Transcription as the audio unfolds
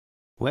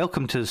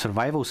Welcome to the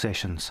Survival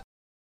Sessions.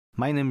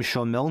 My name is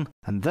Shaun Milne,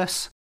 and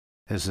this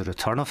is the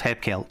return of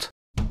HebCelt.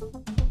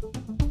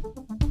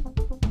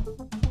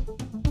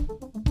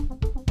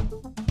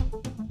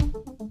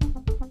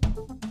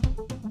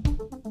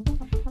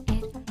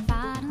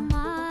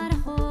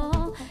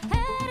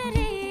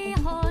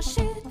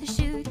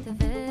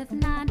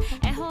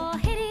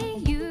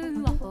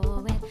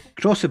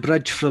 Across the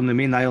bridge from the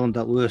main island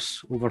at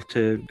Lewis over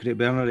to Great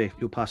Bernary,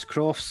 you'll pass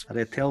crofts, a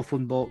red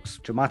telephone box,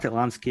 dramatic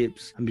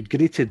landscapes, and be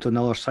greeted on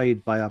the other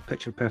side by a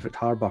picture-perfect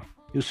harbour.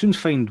 You'll soon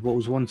find what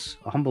was once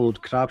a humble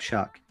old crab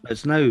shack, but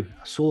it's now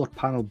a solar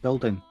panel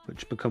building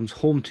which becomes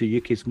home to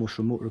UK's most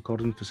remote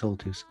recording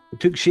facilities.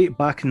 It took shape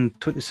back in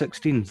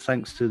 2016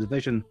 thanks to the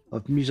vision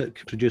of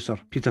music producer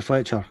Peter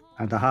Fletcher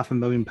and a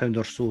 £500,000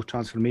 or so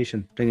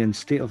transformation, bringing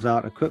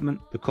state-of-the-art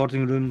equipment,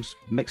 recording rooms,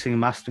 mixing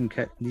and mastering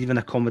kit, and even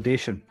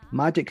accommodation.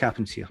 Magic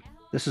happens here.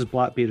 This is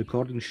Black Bay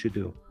Recording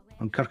Studio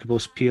on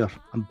Kirkabos Pier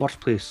and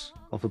birthplace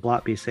of the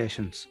Black Bay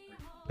Sessions,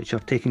 which are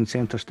taking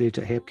centre stage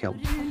at HebCelt.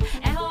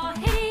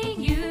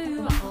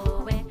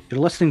 You're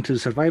listening to the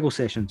Survival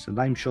Sessions,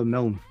 and I'm Shaun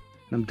Milne,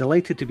 and I'm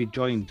delighted to be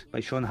joined by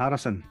Shaun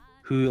Harrison,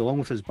 who, along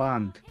with his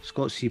band,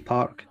 Scott C.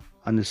 Park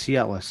and the Sea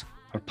Atlas,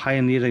 are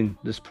pioneering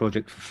this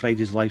project for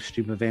Friday's live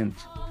stream event.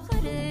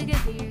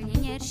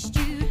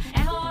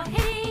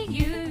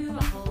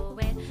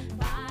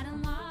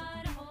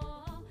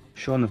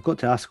 Shaun, I've got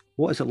to ask,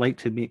 what is it like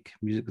to make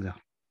music there?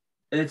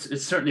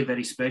 It's certainly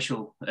very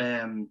special.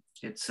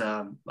 It's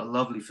a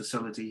lovely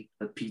facility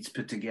that Pete's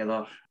put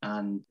together,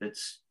 and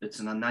it's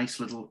in a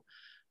nice little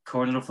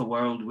corner of the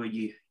world where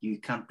you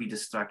can't be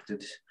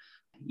distracted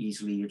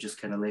easily. You're just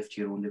kind of left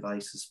to your own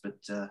devices. But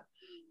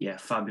yeah,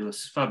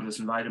 fabulous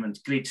environment,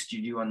 great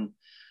studio, and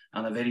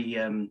a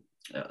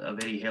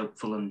very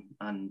helpful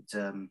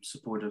and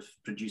supportive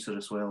producer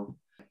as well.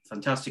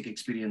 Fantastic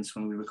experience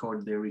when we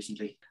recorded there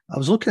recently. I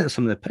was looking at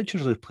some of the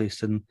pictures they've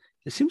placed, and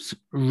it seems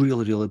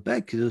really, really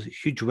big. There's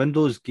huge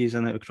windows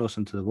gazing out across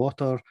into the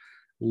water,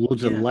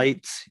 loads of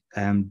lights,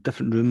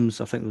 different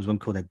rooms. I think there was one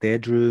called a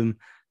dead room.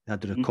 They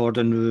had the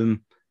recording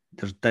room.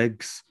 There's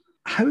digs.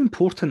 How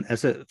important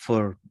is it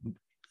for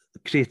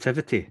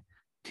creativity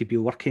to be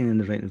working in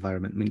the right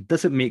environment? I mean,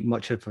 does it make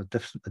much of a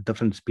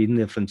difference being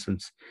there, for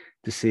instance,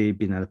 to say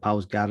being in a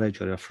pal's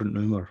garage or a front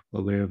room or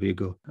wherever you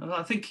go? Well,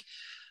 I think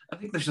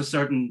there's a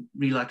certain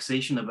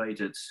relaxation about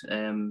it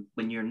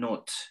when you're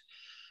not,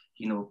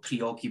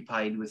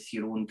 preoccupied with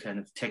your own kind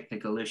of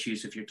technical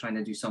issues. If you're trying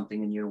to do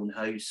something in your own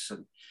house,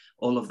 and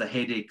all of the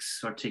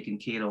headaches are taken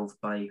care of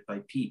by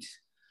Pete.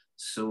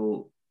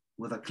 So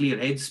with a clear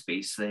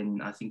headspace,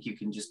 then I think you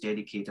can just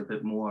dedicate a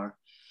bit more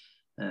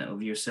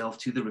of yourself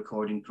to the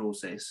recording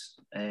process.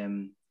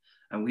 And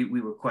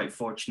we were quite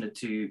fortunate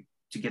to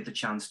get the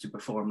chance to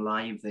perform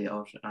live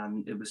there,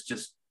 and it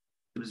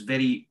was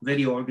very,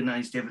 very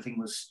organized. Everything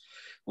was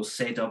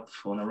set up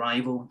on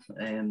arrival.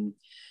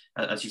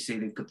 As you say,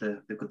 they've got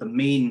the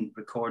main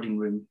recording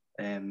room,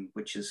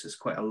 which is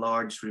quite a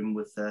large room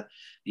with the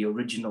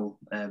original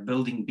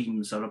building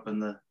beams are up in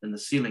the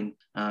ceiling,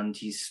 and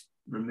he's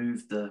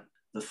removed the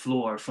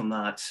floor from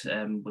that,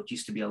 what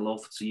used to be a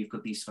loft. So you've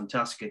got these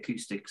fantastic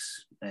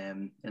acoustics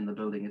in the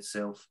building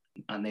itself.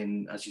 And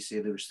then, as you say,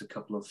 there was a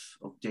couple of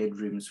dead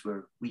rooms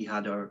where we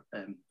had our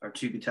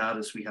two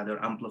guitarists, we had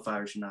our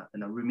amplifiers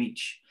in a room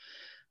each.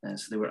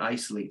 So they were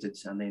isolated.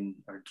 And then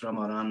our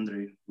drummer,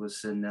 Andrew,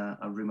 was in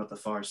a room at the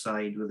far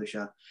side where there's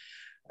a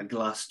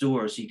glass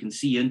door, so you can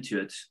see into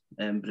it,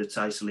 but it's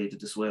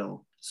isolated as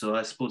well. So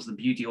I suppose the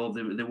beauty of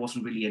there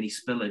wasn't really any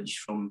spillage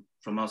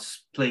from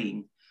us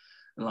playing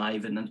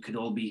live, and it could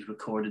all be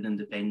recorded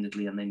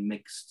independently and then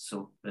mixed.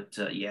 So, but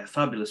yeah,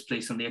 fabulous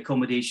place. And the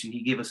accommodation,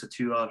 he gave us a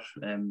tour,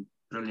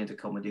 brilliant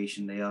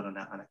accommodation there, and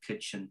a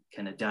kitchen,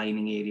 kind of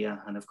dining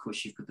area, and of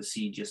course you've got the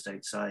sea just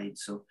outside.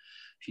 So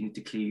if you need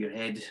to clear your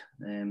head,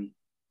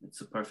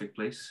 it's a perfect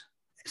place.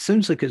 It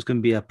sounds like it's going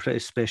to be a pretty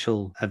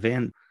special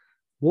event.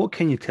 What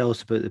can you tell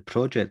us about the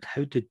project?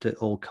 How did it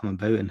all come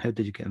about, and how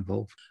did you get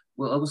involved?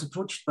 Well, I was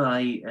approached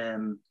by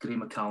Graham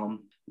McCallum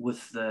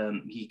with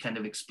he kind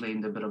of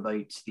explained a bit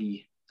about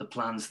the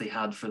plans they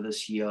had for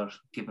this year,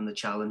 given the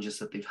challenges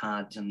that they've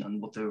had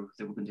and what they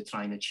were going to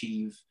try and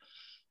achieve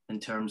in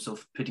terms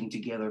of putting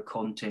together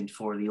content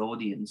for the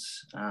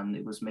audience. And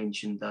it was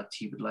mentioned that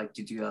he would like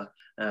to do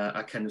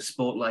a kind of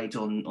spotlight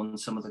on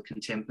some of the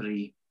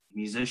contemporary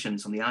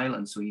musicians on the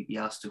island. So he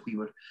asked if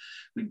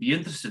we'd be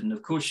interested, and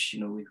of course,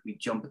 we'd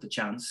jump at the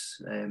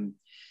chance.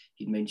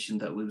 He'd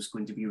mentioned that it was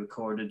going to be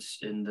recorded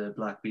in the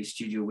Black Bay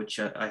studio, which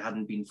I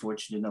hadn't been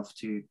fortunate enough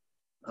to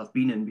have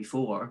been in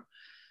before.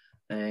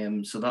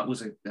 So that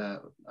was a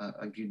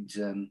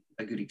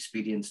good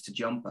experience to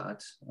jump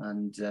at,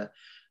 and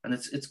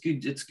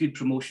it's good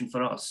promotion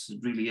for us. It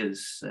really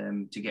is,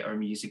 to get our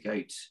music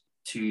out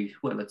to,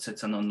 well, it's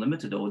an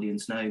unlimited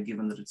audience now,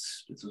 given that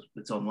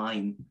it's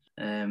online.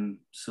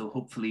 So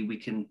hopefully we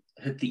can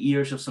hit the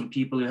ears of some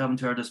people who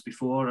haven't heard us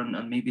before,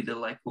 and maybe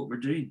they'll like what we're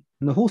doing.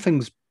 And the whole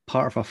thing's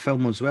part of a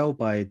film as well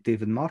by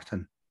David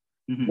Martin.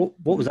 Mm-hmm.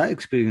 What was that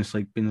experience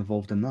like, being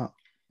involved in that?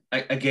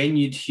 Again,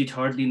 you'd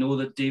hardly know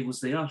that Dave was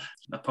there,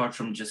 apart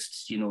from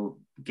just,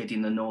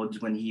 getting the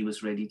nod when he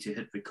was ready to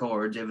hit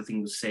record.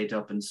 Everything was set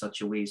up in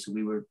such a way. So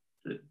we were,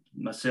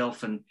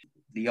 myself and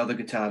the other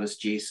guitarist,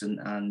 Jason,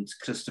 and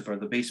Christopher,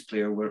 the bass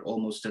player, were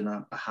almost in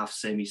a half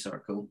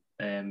semicircle,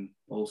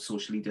 all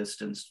socially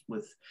distanced,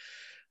 with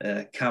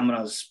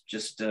cameras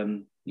just,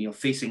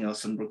 facing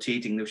us and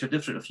rotating. There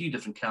was a few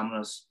different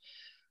cameras.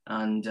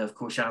 And of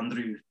course,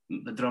 Andrew,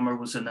 the drummer,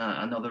 was in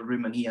another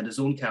room, and he had his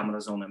own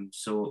cameras on him.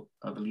 So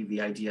I believe the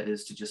idea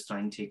is to just try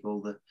and take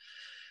all the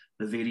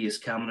various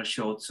camera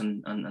shots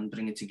and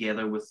bring it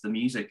together with the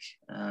music.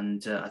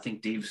 And I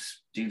think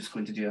Dave's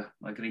going to do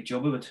a great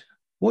job of it.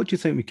 What do you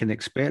think we can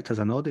expect as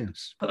an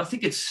audience? But I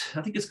think it's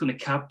going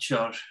to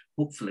capture,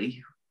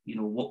 hopefully,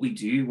 what we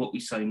do, what we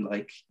sound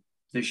like.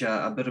 There's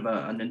a bit of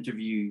an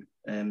interview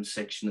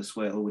section as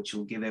well, which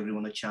will give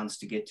everyone a chance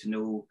to get to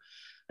know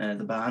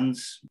the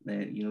bands.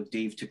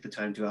 Dave took the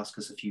time to ask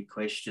us a few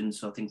questions,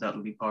 so I think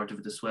that'll be part of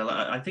it as well.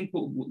 I think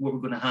what we're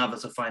going to have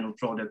as a final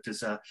product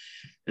is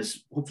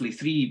hopefully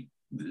 3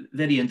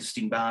 very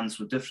interesting bands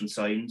with different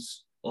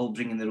sounds, all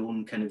bringing their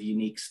own kind of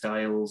unique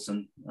styles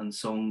and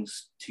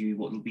songs to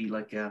what will be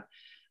like a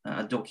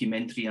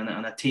documentary and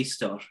a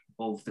taster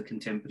of the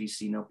contemporary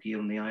scene up here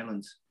on the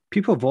island.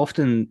 People have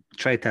often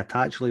tried to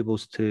attach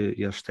labels to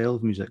your style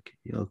of music.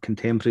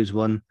 Contemporary's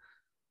one,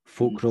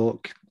 folk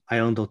rock,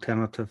 island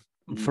alternative.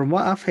 From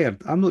what I've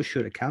heard, I'm not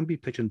sure it can be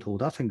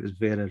pigeonholed. I think it's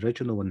very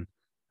original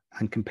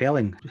and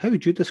compelling. How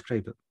would you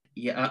describe it?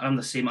 Yeah, I'm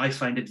the same. I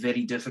find it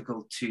very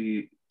difficult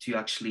to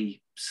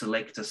actually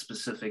select a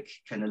specific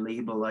kind of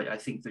label. I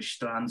think there's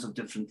strands of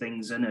different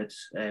things in it,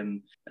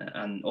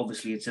 and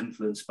obviously it's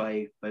influenced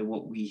by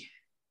what we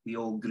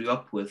all grew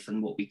up with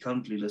and what we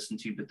currently listen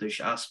to. But there's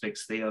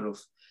aspects there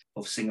of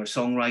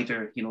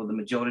singer-songwriter. The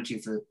majority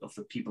of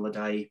the people that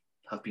I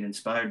have been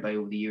inspired by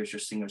over the years are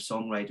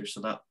singer-songwriters,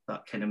 so that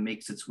kind of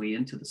makes its way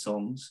into the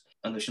songs.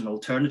 And there's an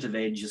alternative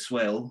edge as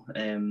well,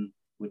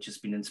 which has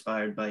been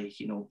inspired by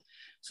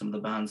some of the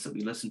bands that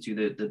we listen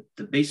to.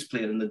 The bass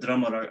player and the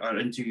drummer are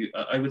into,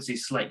 I would say,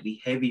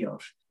 slightly heavier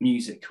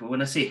music.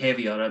 When I say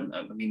heavier,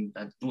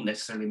 I don't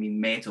necessarily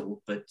mean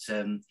metal, but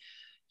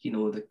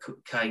the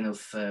kind of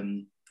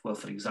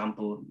for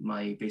example,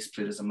 my bass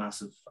player is a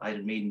massive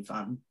Iron Maiden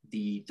fan.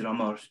 The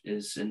drummer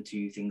is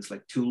into things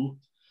like Tool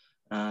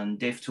and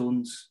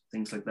Deftones,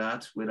 things like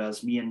that.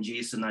 Whereas me and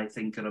Jason, I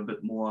think, are a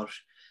bit more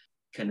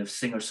kind of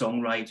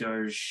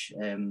singer-songwriters,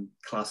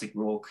 classic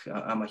rock.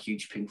 I'm a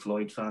huge Pink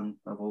Floyd fan.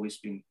 I've always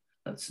been.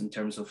 That's in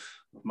terms of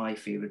my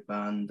favourite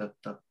band,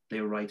 that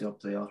they're right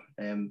up there.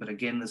 But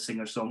again, the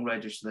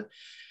singer-songwriters,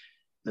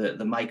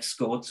 the Mike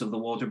Scotts of the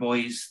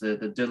Waterboys,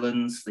 the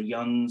Dylans, the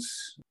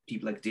Youngs,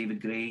 people like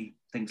David Gray,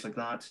 things like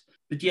that.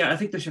 But yeah, I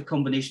think there's a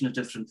combination of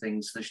different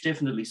things. There's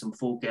definitely some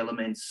folk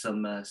elements,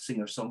 some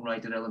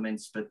singer-songwriter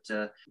elements, but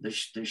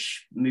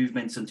there's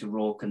movements into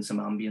rock and some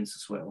ambience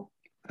as well.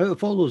 Out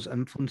of all those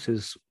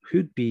influences,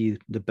 who'd be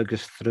the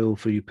biggest thrill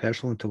for you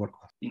personally to work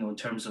with? In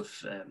terms of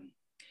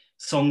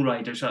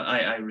songwriters,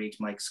 I rate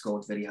Mike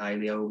Scott very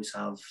highly. I always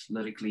have,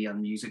 lyrically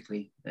and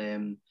musically.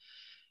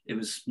 It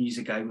was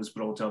music I was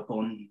brought up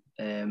on,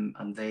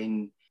 and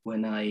then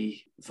when I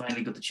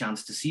finally got the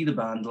chance to see the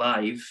band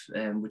live,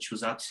 which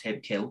was at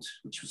HebCelt,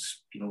 which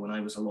was when I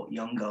was a lot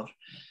younger,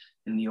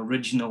 in the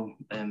original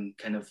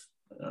kind of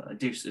I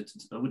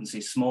wouldn't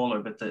say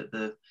smaller, but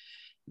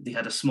they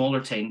had a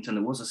smaller tent and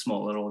there was a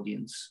smaller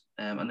audience,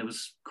 and it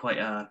was quite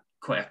a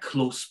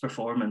close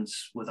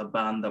performance with a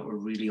band that were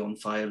really on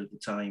fire at the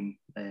time.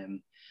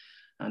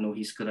 I know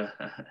he's got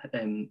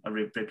a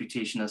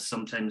reputation as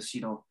sometimes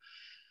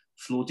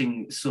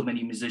floating so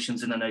many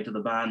musicians in and out of the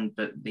band,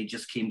 but they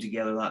just came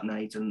together that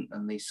night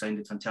and they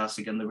sounded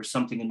fantastic. And there was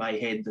something in my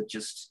head that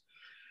just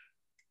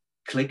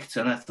clicked,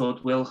 and I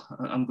thought, well,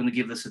 I'm going to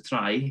give this a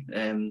try.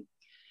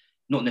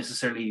 Not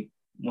necessarily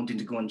wanting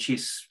to go and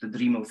chase the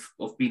dream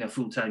of being a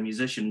full-time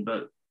musician,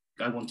 but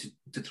I wanted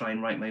to try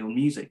and write my own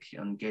music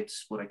and get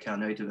what I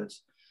can out of it.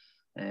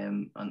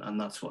 And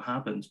that's what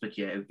happened. But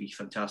yeah, it would be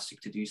fantastic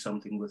to do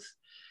something with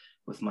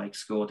Mike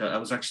Scott. I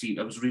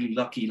was really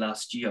lucky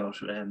last year.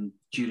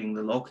 During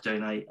the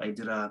lockdown, I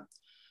did a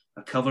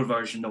cover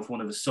version of one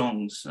of his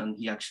songs, and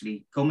he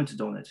actually commented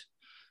on it,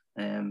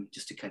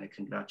 just to kind of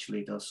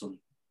congratulate us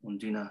on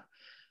doing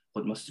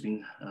what must have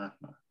been a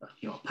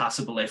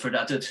passable effort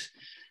at it.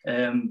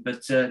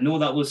 But no,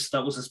 that was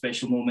a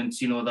special moment.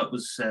 That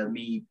was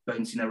me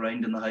bouncing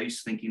around in the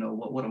house thinking,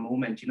 what a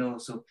moment,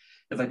 So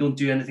if I don't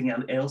do anything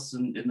else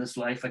in this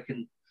life, I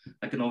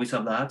can always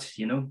have that,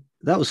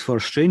 That was for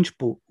Strange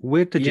Boat.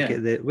 Where did you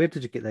get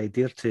the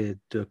idea to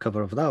do a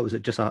cover of that? Was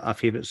it just a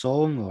favourite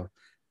song, or?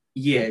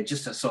 Yeah,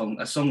 just a song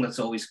that's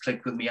always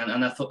clicked with me,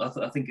 and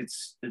I think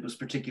it was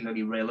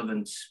particularly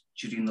relevant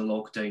during the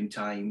lockdown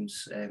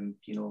times.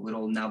 We're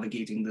all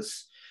navigating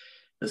this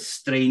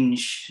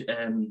strange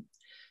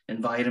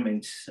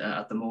environment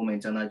at the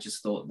moment, and I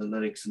just thought the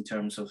lyrics in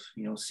terms of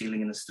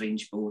sailing in a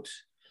strange boat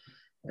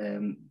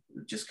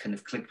just kind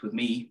of clicked with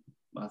me.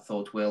 I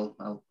thought, well,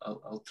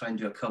 I'll try and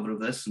do a cover of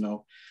this, and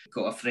I'll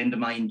got a friend of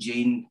mine,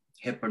 Jane,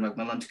 Hepburn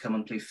Macmillan to come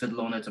and play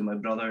fiddle on it, and my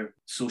brother,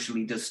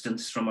 socially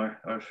distanced from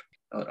our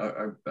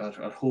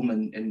home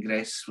in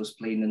Gress, was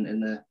playing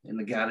in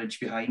the garage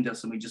behind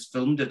us, and we just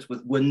filmed it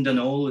with wind and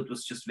all. It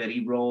was just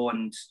very raw,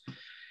 and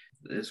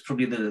it's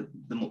probably the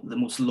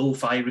most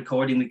lo-fi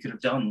recording we could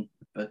have done.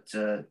 But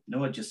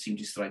no, it just seemed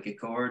to strike a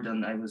chord,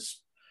 and I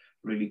was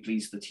really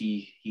pleased that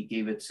he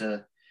gave it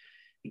a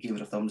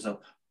thumbs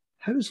up.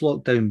 How's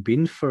lockdown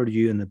been for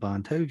you and the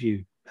band? How have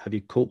you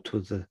coped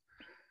with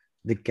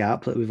the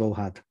gap that we've all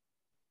had?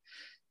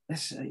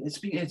 It's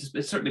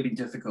certainly been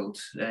difficult.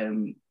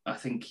 I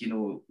think,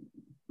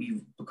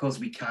 because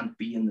we can't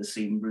be in the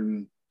same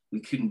room,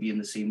 we couldn't be in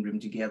the same room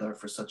together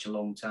for such a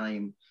long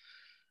time.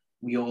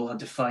 We all had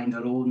to find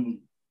our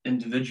own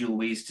individual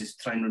ways to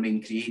try and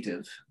remain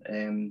creative.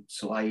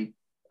 So I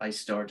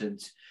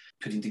started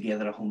putting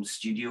together a home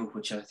studio,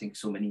 which I think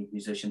so many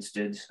musicians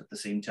did at the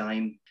same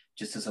time,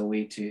 just as a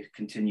way to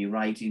continue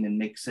writing and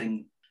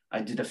mixing.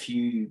 I did a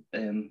few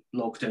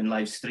lockdown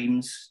live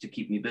streams to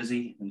keep me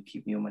busy and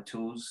keep me on my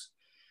toes,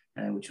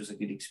 which was a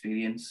good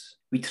experience.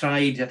 We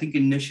tried, I think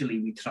initially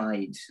we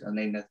tried, and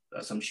then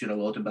as I'm sure a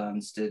lot of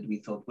bands did, we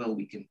thought, well,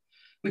 we can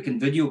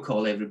video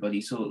call everybody.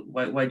 So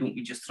why don't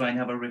we just try and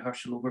have a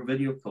rehearsal over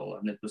video call?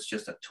 And it was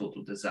just a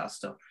total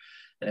disaster.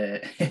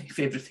 If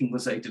everything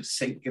was out of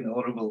sync and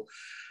horrible.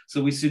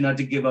 So we soon had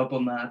to give up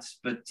on that.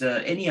 But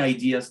any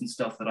ideas and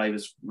stuff that I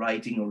was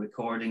writing or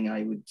recording,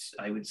 I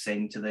would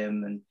send to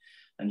them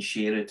and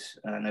share it.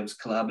 And I was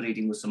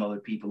collaborating with some other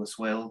people as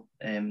well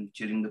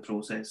during the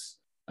process.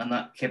 And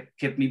that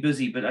kept me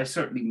busy. But I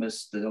certainly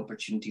missed the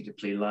opportunity to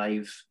play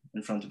live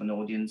in front of an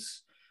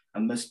audience. I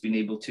missed being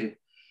able to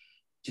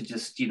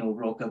just,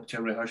 rock up to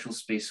a rehearsal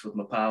space with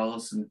my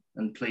pals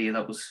and play.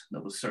 That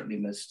was certainly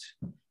missed.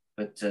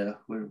 But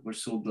we're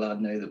so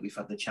glad now that we've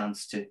had the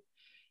chance to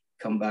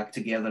come back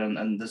together.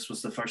 And this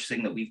was the first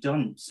thing that we've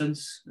done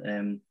since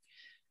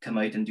come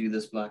out and do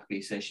this Black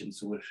Bay session.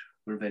 So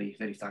we're very,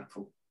 very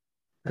thankful.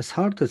 As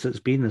hard as it's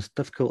been, as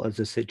difficult as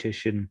the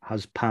situation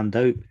has panned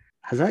out,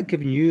 has that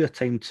given you a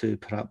time to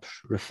perhaps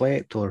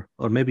reflect or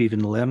maybe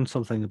even learn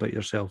something about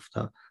yourself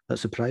that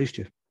surprised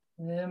you?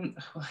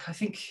 I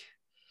think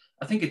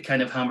it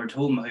kind of hammered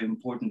home how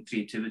important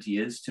creativity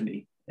is to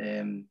me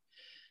in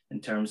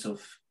terms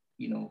of,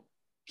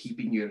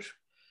 keeping your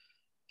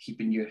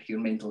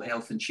mental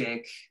health in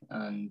check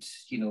and,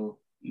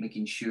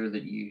 making sure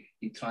that you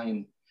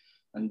try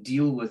and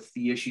deal with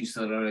the issues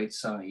that are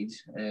outside.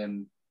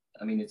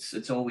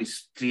 It's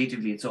always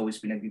creatively, it's always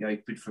been a good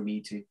output for me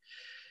to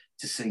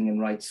sing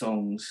and write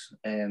songs.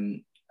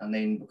 And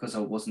then because I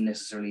wasn't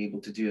necessarily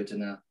able to do it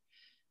in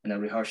a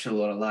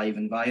rehearsal or a live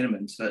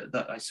environment,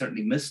 that I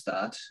certainly missed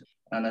that.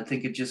 And I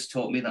think it just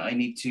taught me that I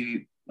need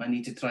to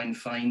try and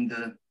find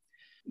that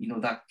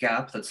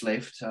gap that's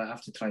left. I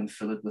have to try and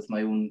fill it with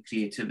my own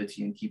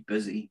creativity and keep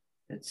busy.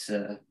 It's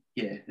been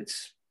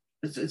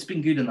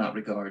good in that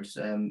regard.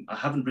 I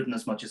haven't written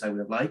as much as I would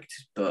have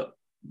liked, but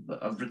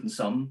I've written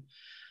some.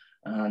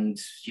 And,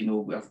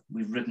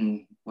 we've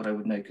written what I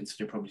would now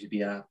consider probably to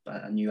be a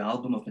new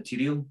album of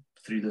material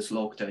through this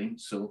lockdown.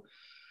 So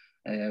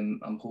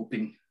I'm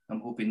hoping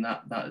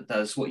that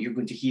is what you're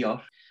going to hear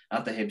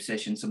at the Heb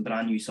session, some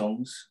brand new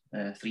songs,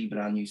 3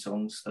 brand new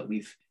songs that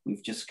we've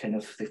just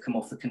they've come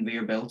off the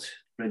conveyor belt,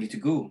 ready to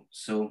go.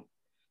 So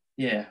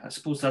yeah, I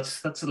suppose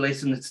that's a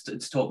lesson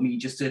it's taught me,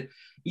 just to,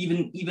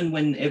 even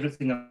when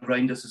everything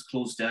around us is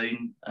closed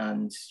down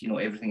and,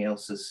 everything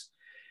else is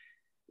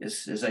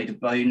out of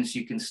bounds,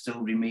 you can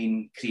still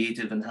remain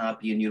creative and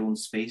happy in your own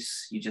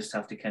space. You just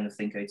have to kind of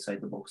think outside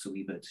the box a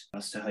wee bit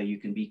as to how you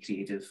can be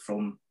creative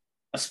from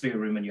a spare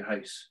room in your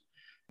house.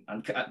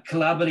 And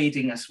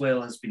collaborating as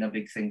well has been a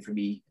big thing for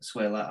me as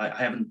well. I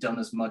haven't done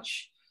as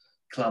much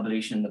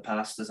collaboration in the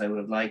past as I would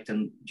have liked,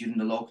 and during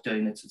the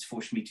lockdown it's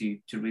forced me to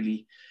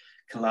really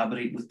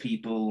collaborate with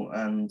people,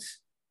 and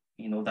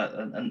that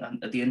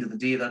and at the end of the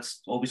day,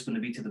 that's always going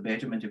to be to the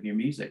betterment of your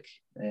music.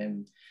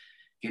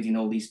 Getting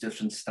all these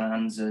different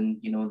strands,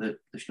 and that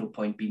there's no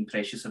point being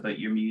precious about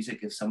your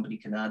music. If somebody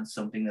can add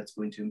something that's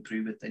going to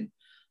improve it, then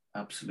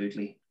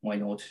absolutely, why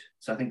not?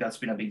 So I think that's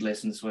been a big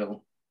lesson as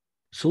well.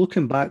 So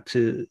looking back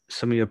to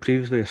some of your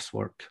previous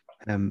work,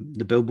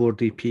 the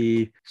Billboard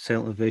EP,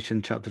 Silent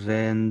Ovation, Chapter's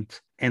End,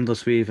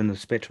 Endless Wave, and the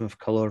Spectrum of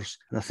Colours,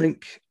 and I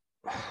think,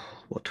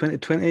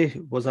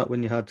 2020 was that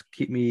when you had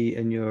Keep Me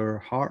in Your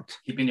Heart?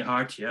 Keep Me in Your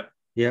Heart, yeah.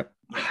 Yep.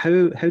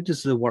 How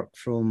does the work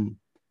from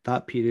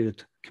that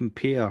period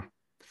compare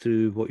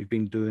through what you've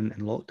been doing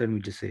in lockdown,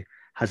 would you say?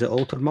 Has it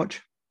altered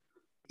much?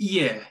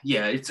 Yeah.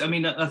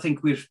 I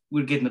think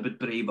we're getting a bit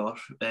braver.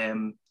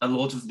 A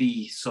lot of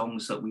the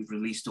songs that we've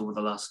released over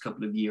the last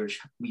couple of years,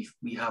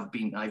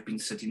 I've been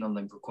sitting on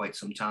them for quite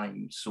some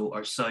time. So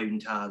our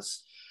sound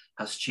has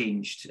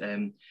changed.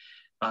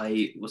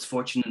 I was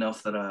fortunate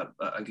enough that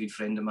a good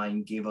friend of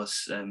mine gave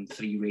us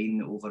free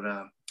rein over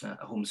a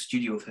home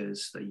studio of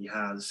his that he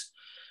has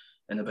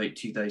in about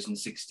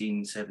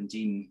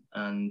 2016-17,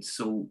 and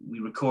so we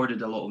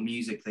recorded a lot of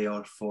music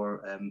there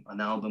for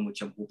an album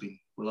which I'm hoping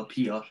will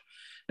appear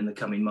in the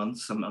coming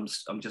months. I'm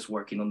just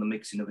working on the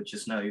mixing of it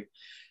just now,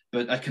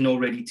 But I can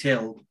already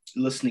tell,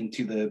 listening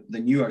to the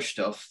newer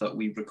stuff that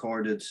we've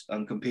recorded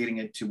and comparing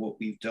it to what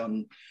we've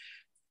done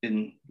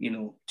in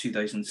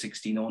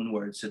 2016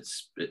 onwards,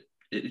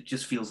 it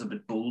just feels a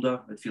bit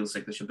bolder. It feels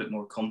like there's a bit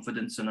more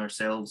confidence in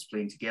ourselves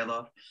playing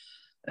together.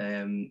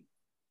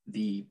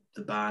 The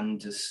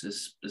band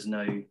is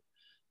now,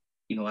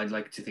 I'd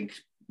like to think,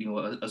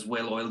 as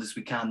well oiled as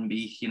we can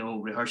be,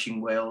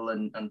 rehearsing well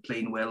and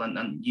playing well,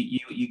 and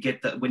you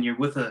get that when you're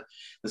with the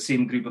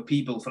same group of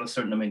people for a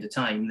certain amount of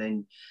time,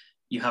 then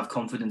you have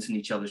confidence in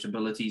each other's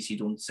abilities. You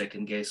don't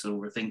second guess or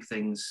overthink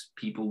things.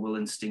 People will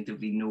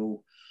instinctively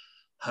know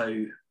how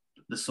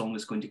the song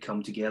is going to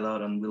come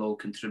together, and we'll all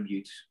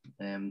contribute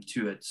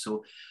to it.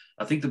 So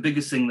I think the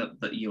biggest thing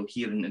that you'll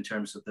hear in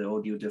terms of the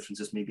audio difference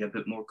is maybe a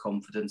bit more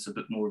confidence, a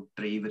bit more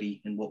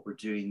bravery in what we're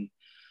doing.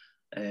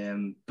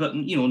 But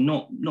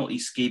not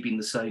escaping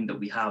the sound that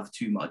we have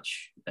too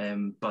much,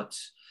 but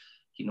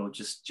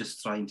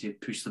just trying to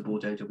push the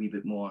boat out a wee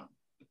bit more.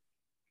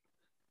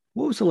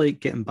 What was it like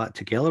getting back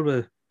together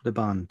with the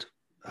band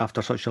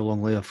after such a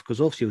long layoff? Because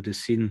obviously you'd have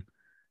seen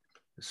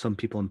some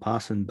people in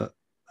passing, but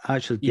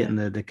actually getting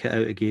the kit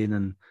out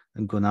again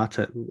and going at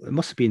it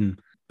must have been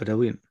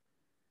brilliant.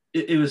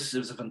 It was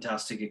a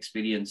fantastic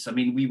experience. I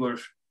mean, we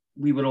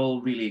were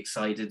all really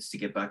excited to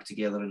get back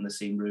together in the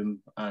same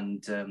room,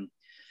 and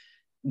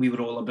we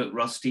were all a bit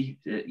rusty.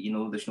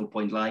 There's no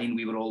point lying.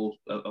 We were all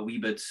a wee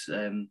bit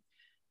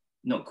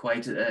not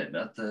quite at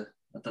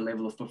the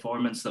level of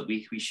performance that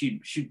we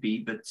should be,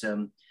 but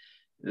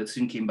it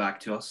soon came back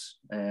to us,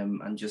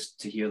 and just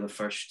to hear the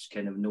first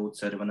kind of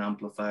notes out of an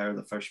amplifier,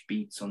 the first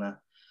beats on a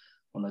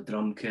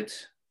drum kit,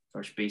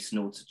 first bass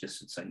notes,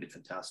 it sounded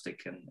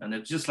fantastic, and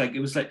it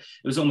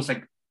was almost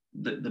like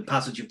the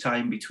passage of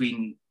time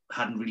between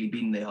hadn't really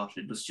been there.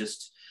 It was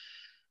just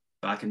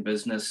back in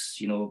business,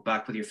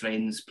 back with your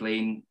friends,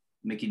 playing,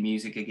 making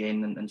music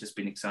again, and just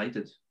being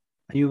excited.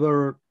 And you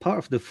were part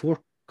of the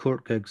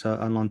forecourt gigs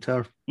at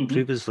Nanterre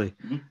previously.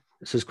 Mm-hmm.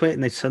 So it's quite a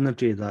nice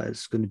synergy that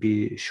it's going to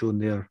be shown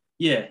there.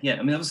 Yeah. I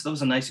mean, that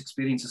was a nice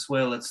experience as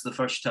well. It's the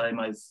first time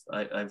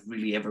I've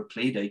really ever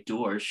played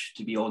outdoors,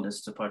 to be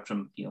honest, apart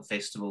from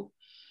festival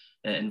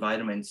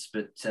environments.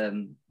 But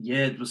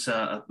it was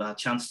a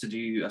chance to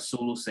do a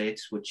solo set,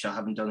 which I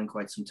haven't done in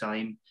quite some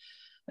time.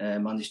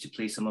 Managed to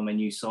play some of my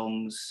new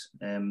songs,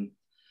 and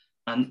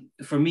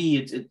for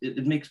me,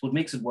 what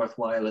makes it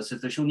worthwhile is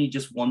if there's only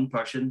just one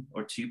person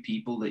or two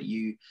people that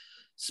you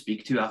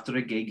speak to after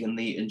a gig and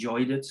they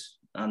enjoyed it,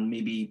 and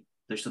maybe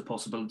there's the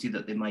possibility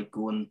that they might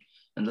go and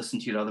listen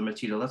to your other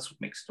material. That's what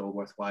makes it all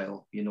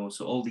worthwhile,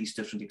 So all these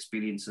different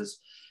experiences,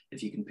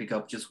 if you can pick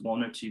up just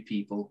one or two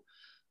people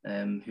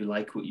who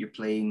like what you're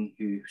playing,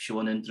 who show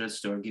an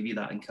interest or give you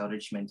that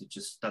encouragement,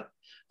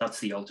 that's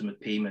the ultimate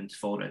payment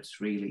for it,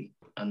 really.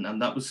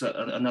 And that was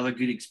another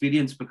good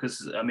experience,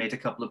 because I met a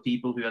couple of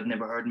people who had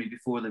never heard me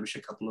before. There was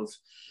a couple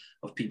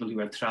of people who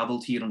had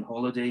traveled here on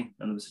holiday,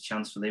 and there was a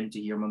chance for them to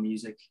hear my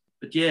music.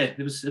 But yeah,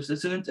 it's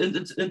an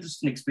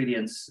interesting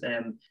experience.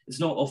 It's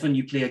not often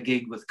you play a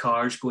gig with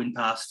cars going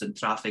past and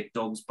traffic,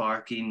 dogs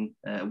barking.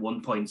 At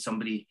one point,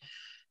 somebody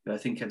who I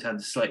think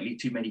had slightly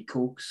too many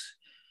Cokes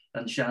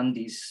and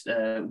shandies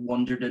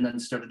wandered in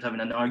and started having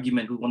an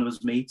argument with one of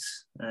his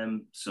mates.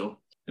 So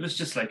it was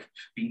just like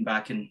being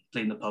back and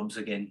playing the pubs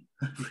again.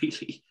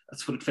 Really,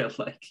 that's what it felt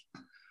like.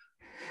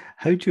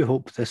 How do you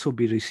hope this will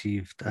be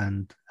received,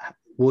 and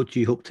what do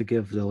you hope to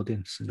give the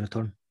audience in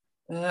return?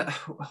 I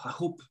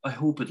hope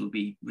it'll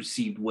be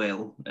received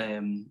well.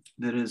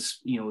 There is,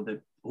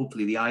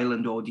 hopefully the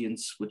island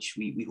audience, which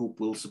we hope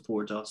will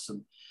support us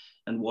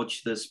and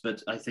watch this.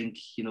 But I think,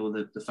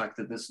 the fact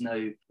that this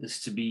now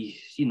is to be,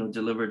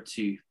 delivered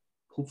to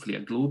hopefully a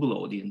global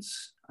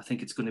audience, I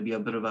think it's going to be a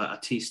bit of a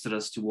taster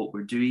as to what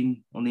we're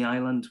doing on the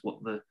island,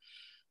 what the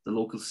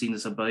local scene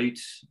is about.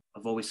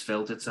 I've always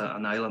felt it's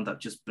an island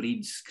that just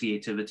breeds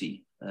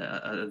creativity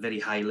at a very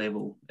high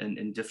level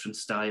in different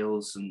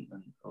styles and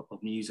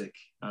of music.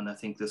 And I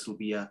think this will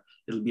be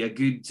it'll be a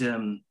good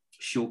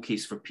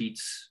showcase for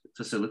Pete's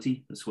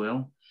facility as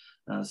well,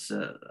 as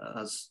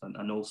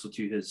and also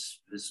to his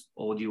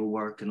audio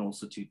work, and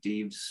also to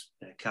Dave's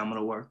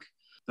camera work.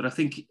 But I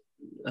think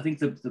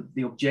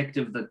the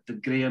objective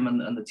that Graham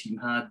and the team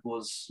had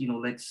was,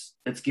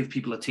 let's give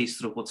people a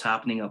taster of what's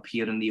happening up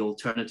here in the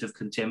alternative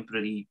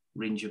contemporary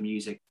range of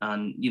music,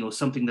 and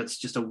something that's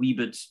just a wee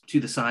bit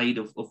to the side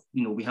of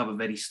we have a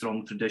very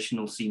strong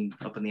traditional scene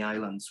up in the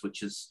islands,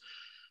 which is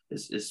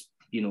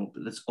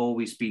that's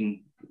always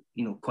been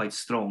quite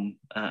strong,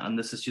 and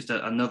this is just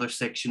another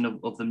section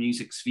of the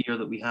music sphere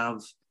that we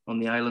have on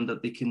the island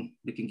that they can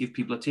give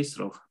people a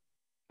taster of.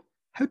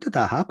 How did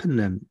that happen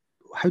then?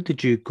 How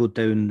did you go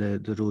down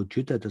the road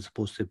you did, as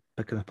opposed to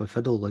picking up a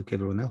fiddle like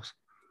everyone else?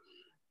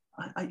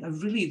 I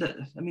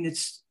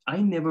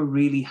never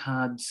really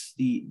had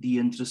the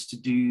interest to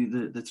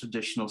do the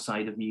traditional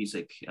side of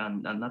music,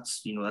 and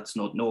that's that's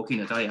not knocking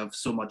it. I have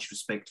so much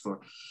respect for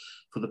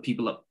the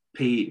people that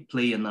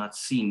play in that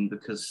scene,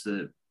 because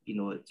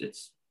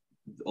it's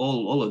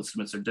all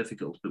instruments are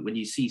difficult, but when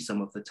you see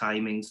some of the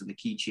timings and the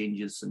key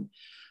changes and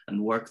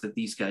work that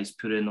these guys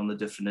put in on the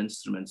different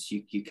instruments,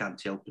 you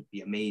can't help but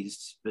be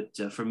amazed. But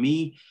for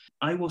me,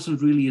 I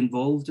wasn't really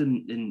involved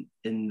in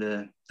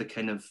the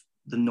kind of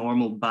the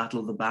normal battle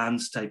of the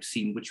bands type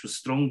scene, which was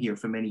strong here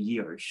for many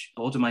years.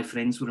 A lot of my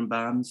friends were in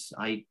bands.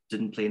 I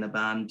didn't play in a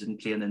band,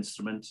 didn't play an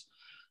instrument.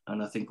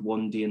 And I think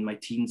one day in my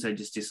teens, I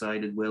just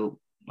decided, well,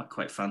 I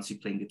quite fancy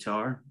playing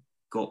guitar.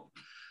 Got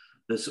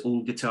this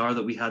old guitar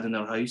that we had in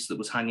our house that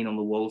was hanging on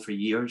the wall for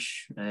years,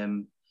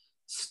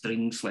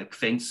 strings like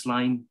fence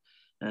line.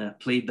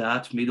 Played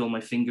that, made all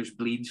my fingers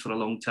bleed for a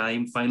long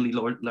time, finally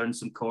learned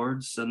some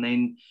chords. And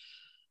then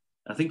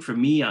I think for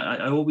me,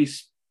 I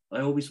always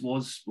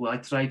was, well, I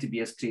try to be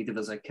as creative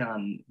as I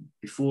can.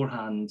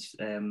 Beforehand,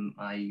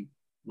 I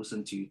was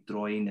into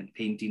drawing and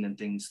painting and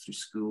things through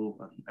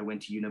school. I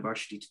went to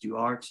university to do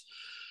art.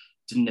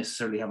 Didn't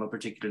necessarily have a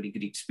particularly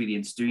good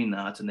experience doing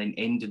that, and then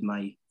ended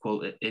my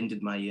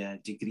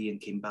degree and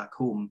came back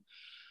home.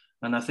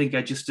 And I think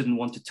I just didn't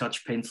want to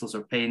touch pencils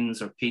or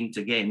pens or paint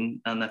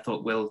again. And I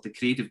thought, well, the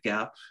creative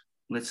gap,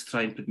 let's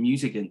try and put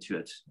music into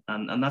it.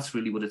 And that's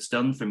really what it's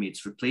done for me.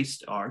 It's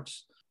replaced art,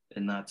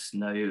 and that's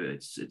now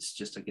it's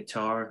just a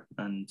guitar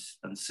and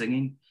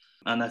singing.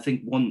 And I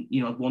think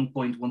at one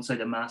point, once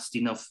I'd amassed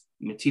enough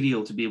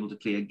material to be able to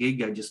play a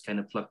gig, I just kind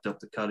of plucked up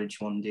the courage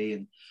one day,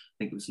 and I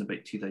think it was in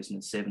about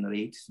 2007 or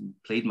 8, and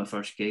played my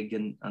first gig,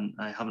 and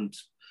I haven't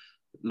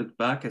looked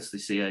back, as they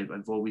say.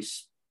 I've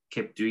always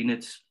kept doing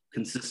it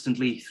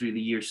consistently through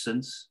the years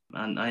since,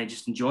 and I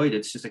just enjoyed it.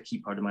 It's just a key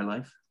part of my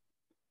life.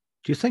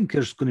 Do you think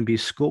there's going to be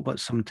scope at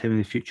some time in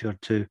the future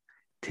to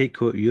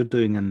take what you're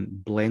doing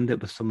and blend it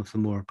with some of the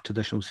more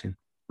traditional scene?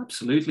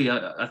 Absolutely.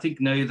 I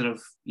think now that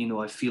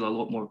I feel a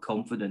lot more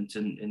confident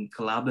in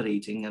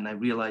collaborating, and I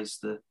realize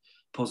the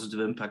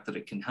positive impact that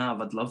it can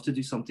have, I'd love to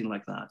do something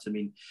like that. I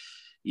mean,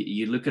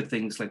 you look at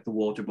things like the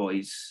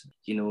Waterboys,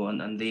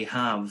 and they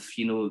have,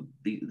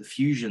 the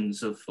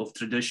fusions of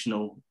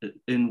traditional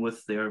in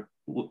with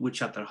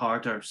which at their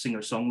heart are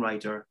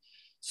singer-songwriter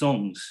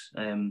songs.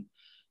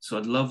 So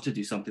I'd love to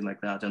do something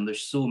like that. And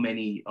there's so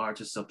many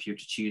artists up here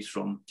to choose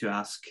from, to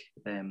ask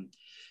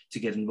to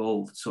get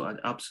involved. So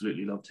I'd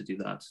absolutely love to do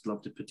that. I'd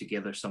love to put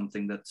together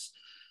something that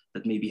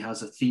maybe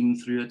has a theme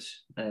through it,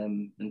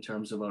 in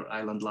terms of our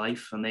island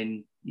life. And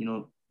then,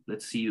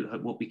 let's see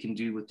what we can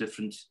do with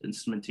different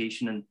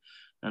instrumentation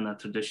and a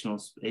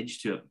traditional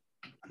edge to it.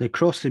 And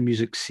across the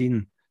music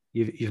scene,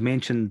 you've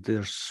mentioned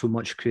there's so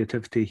much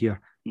creativity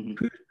here.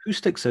 Mm-hmm. Who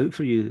sticks out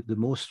for you the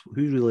most?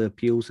 Who really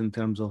appeals in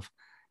terms of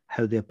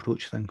how they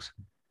approach things?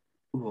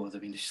 Oh,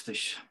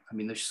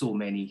 there's so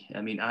many.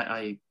 I mean,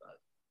 I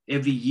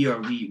every year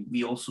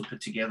we also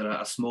put together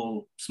a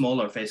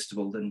smaller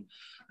festival than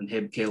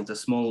HebCelt, a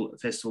small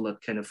festival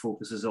that kind of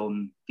focuses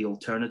on the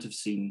alternative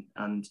scene.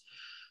 And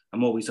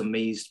I'm always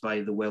amazed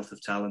by the wealth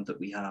of talent that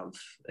we have.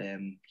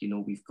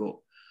 We've got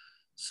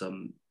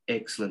some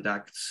excellent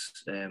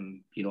acts.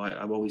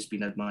 I've always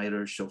been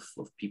admirers of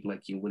people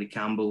like Willie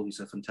Campbell, who's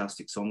a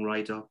fantastic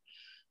songwriter,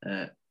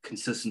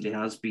 consistently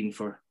has been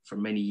for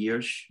many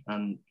years,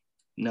 and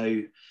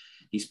now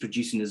he's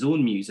producing his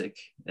own music.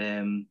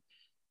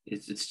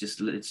 It's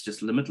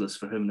just limitless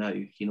for him now.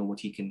 What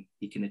he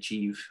can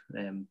achieve,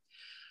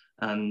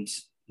 and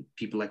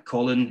people like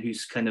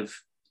Colin's kind of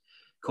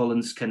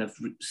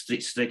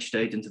stretched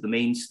out into the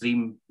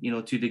mainstream, to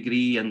a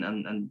degree,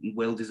 and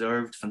well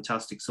deserved.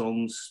 Fantastic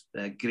songs,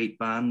 great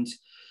band.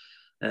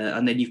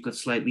 And then you've got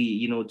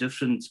slightly,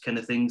 different kind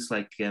of things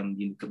like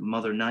you've got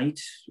Mother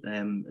Night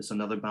is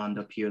another band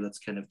up here that's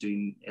kind of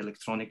doing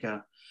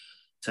electronica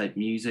type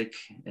music.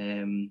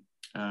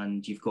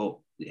 And you've got,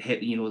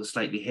 the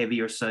slightly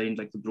heavier sound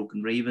like the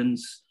Broken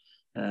Ravens,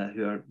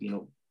 who are,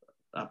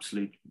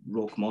 absolute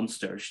rock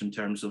monsters in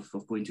terms of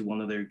going to one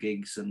of their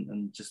gigs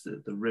and just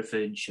the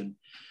riffage.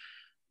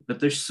 But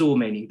there's so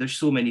many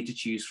to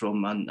choose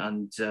from.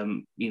 And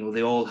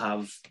they all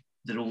have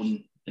their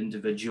own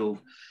individual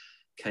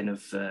kind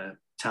of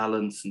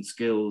talents and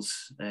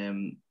skills,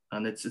 and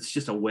it's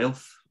just a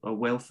wealth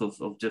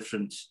of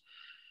different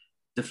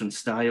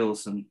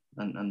styles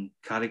and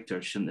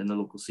characters in the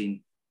local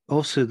scene.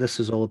 Also, this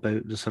is all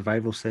about the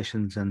survival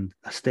sessions and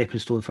a stepping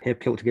stone for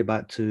HebCelt to get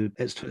back to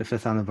its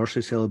 25th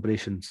anniversary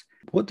celebrations.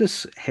 What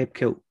does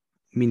HebCelt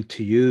mean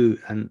to you,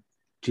 and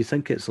do you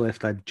think it's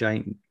left a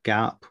giant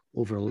gap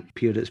over a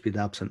period it's been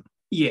absent?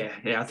 Yeah,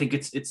 I think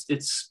it's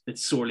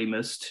sorely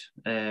missed.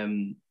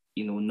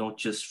 Not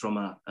just from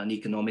an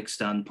economic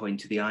standpoint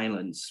to the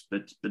islands,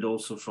 but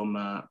also from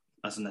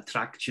as an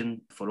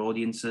attraction for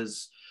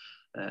audiences,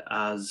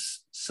 as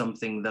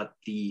something that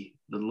the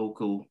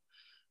locals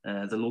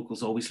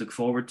always look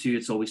forward to.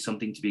 It's always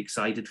something to be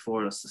excited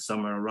for as the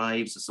summer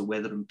arrives, as the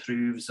weather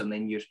improves, and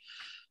then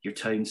your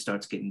town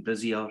starts getting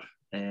busier.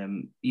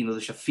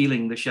 There's a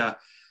feeling, there's a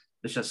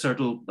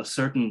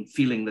certain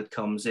feeling that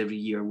comes every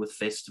year with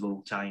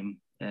festival time,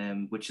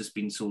 which has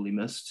been sorely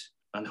missed.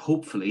 And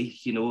hopefully,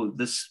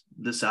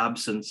 this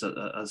absence,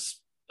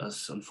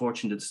 as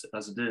unfortunate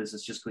as it is,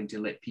 it's just going to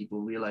let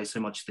people realize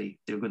how much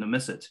they're going to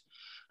miss it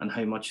and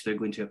how much they're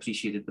going to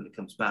appreciate it when it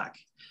comes back.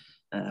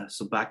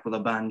 So back with a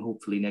bang,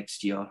 hopefully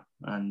next year,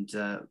 and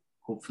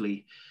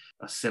hopefully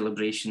a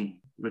celebration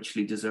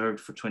richly deserved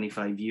for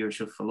 25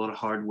 years of a lot of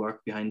hard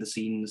work behind the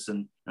scenes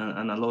and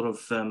a lot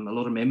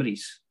of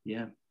memories.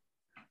 Yeah.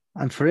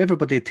 And for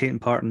everybody taking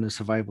part in the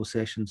survival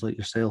sessions like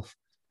yourself,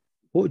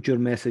 what would your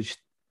message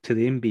to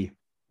them be?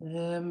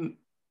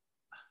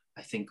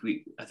 I think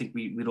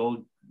we'd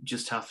all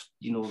just have,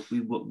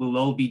 we'll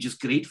all be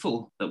just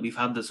grateful that we've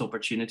had this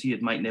opportunity.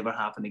 It might never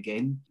happen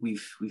again.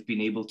 We've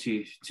been able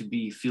to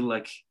feel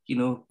like,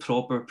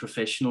 proper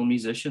professional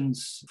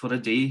musicians for a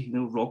day,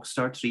 rock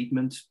star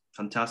treatment,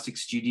 fantastic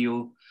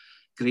studio,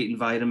 great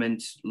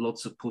environment,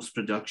 lots of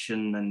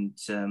post-production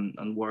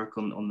and work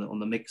on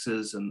the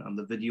mixes and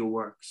the video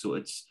work. So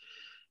it's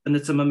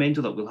a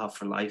memento that we'll have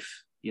for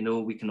life.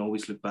 We can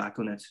always look back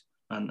on it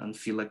and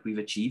feel like we've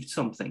achieved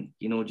something,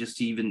 just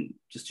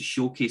to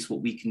showcase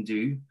what we can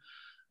do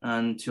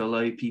and to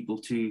allow people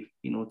to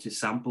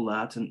sample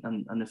that.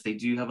 And if they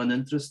do have an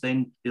interest,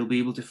 then they'll be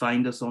able to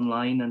find us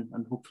online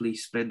and hopefully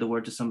spread the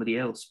word to somebody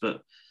else.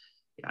 But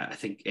I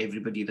think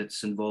everybody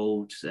that's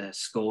involved,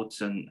 Scott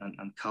and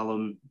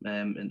Callum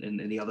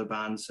in the other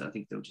bands, I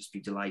think they'll just be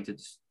delighted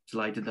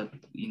that,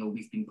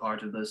 we've been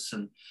part of this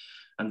and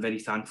very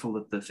thankful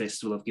that the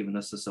festival have given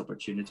us this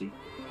opportunity.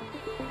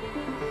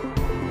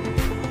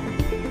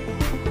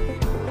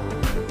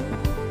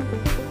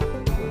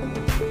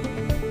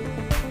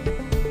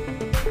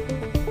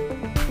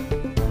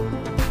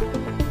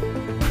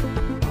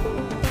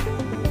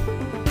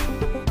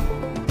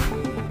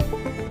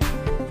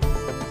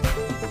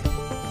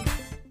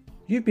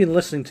 You've been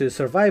listening to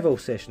Survival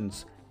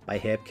Sessions by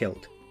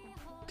HebCelt.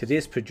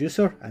 Today's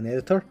producer and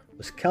editor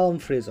was Callum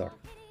Fraser.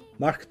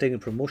 Marketing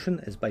and promotion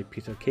is by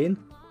Peter Kane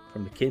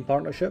from the Kane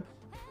Partnership.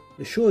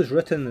 The show is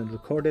written and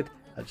recorded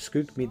at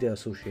Skoog Media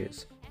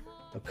Associates.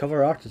 The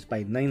cover art is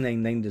by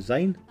 999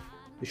 Design.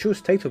 The show's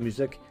title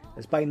music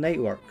is by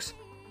Nightworks.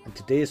 And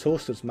today's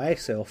host is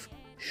myself,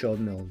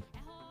 Shaun Milne.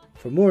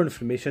 For more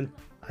information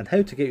and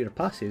how to get your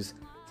passes,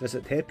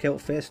 visit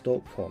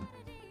hebceltfest.com.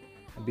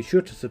 And be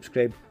sure to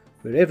subscribe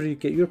wherever you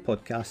get your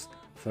podcasts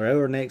for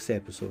our next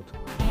episode.